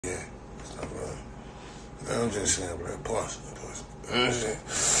Yeah. So, I'm just saying, bro. Pause.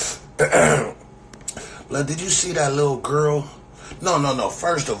 Look, did you see that little girl? No.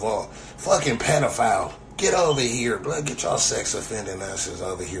 First of all, fucking pedophile. Get over here, blood. Get y'all sex offending asses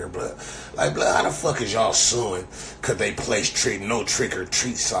over here, blood. Like, blood, how the fuck is y'all suing? Cause they place no trick or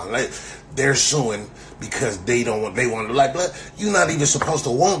treat song. Like, they're suing because they want to, like, blood, you not even supposed to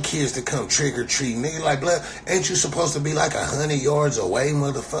want kids to come trick or treat, nigga. Like, blood, ain't you supposed to be like 100 yards away,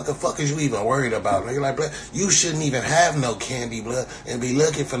 motherfucker? Fuck is you even worried about, nigga? Like, blood, you shouldn't even have no candy, blood, and be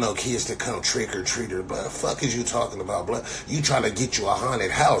looking for no kids to come trick or treat her, blood. Fuck is you talking about, blood? You trying to get you a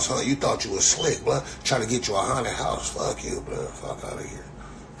haunted house, huh? You thought you was slick, blood. Trying to get you a haunted house. Fuck you, blood. Fuck out of here.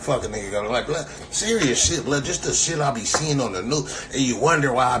 Fuck a nigga gonna like, blood. Serious shit, blood. Just the shit I be seeing on the news, and you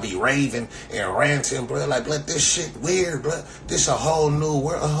wonder why I be raving and ranting, blood. Like, blood, this shit weird, blood. This a whole new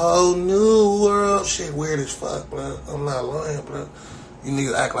world. Shit weird as fuck, blood. I'm not lying, blood. You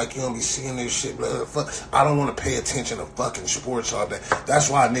niggas act like you don't be seeing this shit, blood. Fuck. I don't want to pay attention to fucking sports all day. That's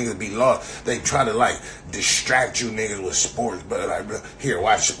why niggas be lost. They try to, like, distract you niggas with sports, but, like, here,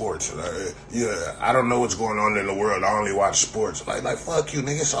 watch sports. Yeah, I don't know what's going on in the world. I only watch sports. Like, fuck you,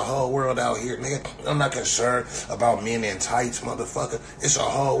 nigga. It's a whole world out here, nigga. I'm not concerned about men in tights, motherfucker. It's a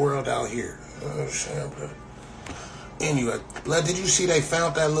whole world out here. You know what I'm saying, blood? Anyway, blood, did you see they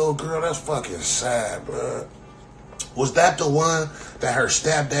found that little girl? That's fucking sad, blood. Was that the one that her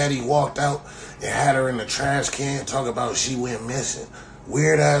stepdaddy walked out and had her in the trash can talking about she went missing?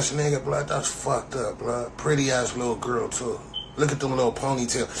 Weird ass nigga, blood. That's fucked up, blood. Pretty ass little girl, too. Look at them little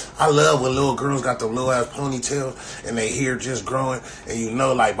ponytails. I love when little girls got them little ass ponytails and they hair just growing. And you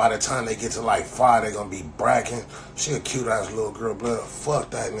know, like, by the time they get to like 5, they gonna be bracking. She a cute ass little girl, blood. Fuck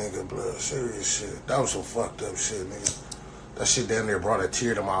that nigga, blood. Serious shit. That was some fucked up shit, nigga. That shit down there brought a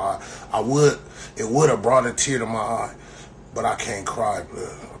tear to my eye. It would have brought a tear to my eye, but I can't cry,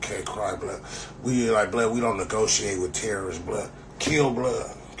 blood. I can't cry, blood. We like, blood, we don't negotiate with terrorists, blood. Kill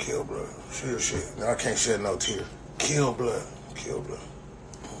blood. Kill blood. Serious shit. No, I can't shed no tear. Kill blood. Kill blood.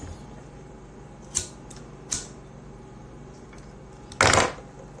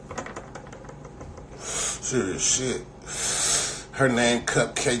 Serious shit. Her name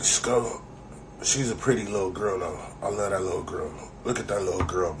Cupcake Skull. She's a pretty little girl, though. I love that little girl. Look at that little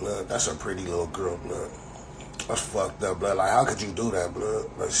girl, blood. That's a pretty little girl, blood. That's fucked up, blood. Like, how could you do that, blood?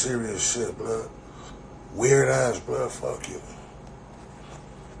 Like, serious shit, blood. Weird ass, blood. Fuck you. You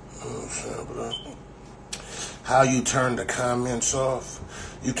know what I'm saying, blood? How you turn the comments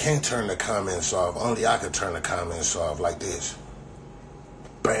off? You can't turn the comments off. Only I could turn the comments off like this.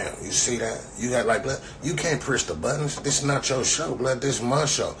 Bam, you see that? You got like, blood, you can't press the buttons. This is not your show, blood. This is my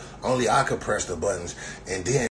show. Only I could press the buttons. And then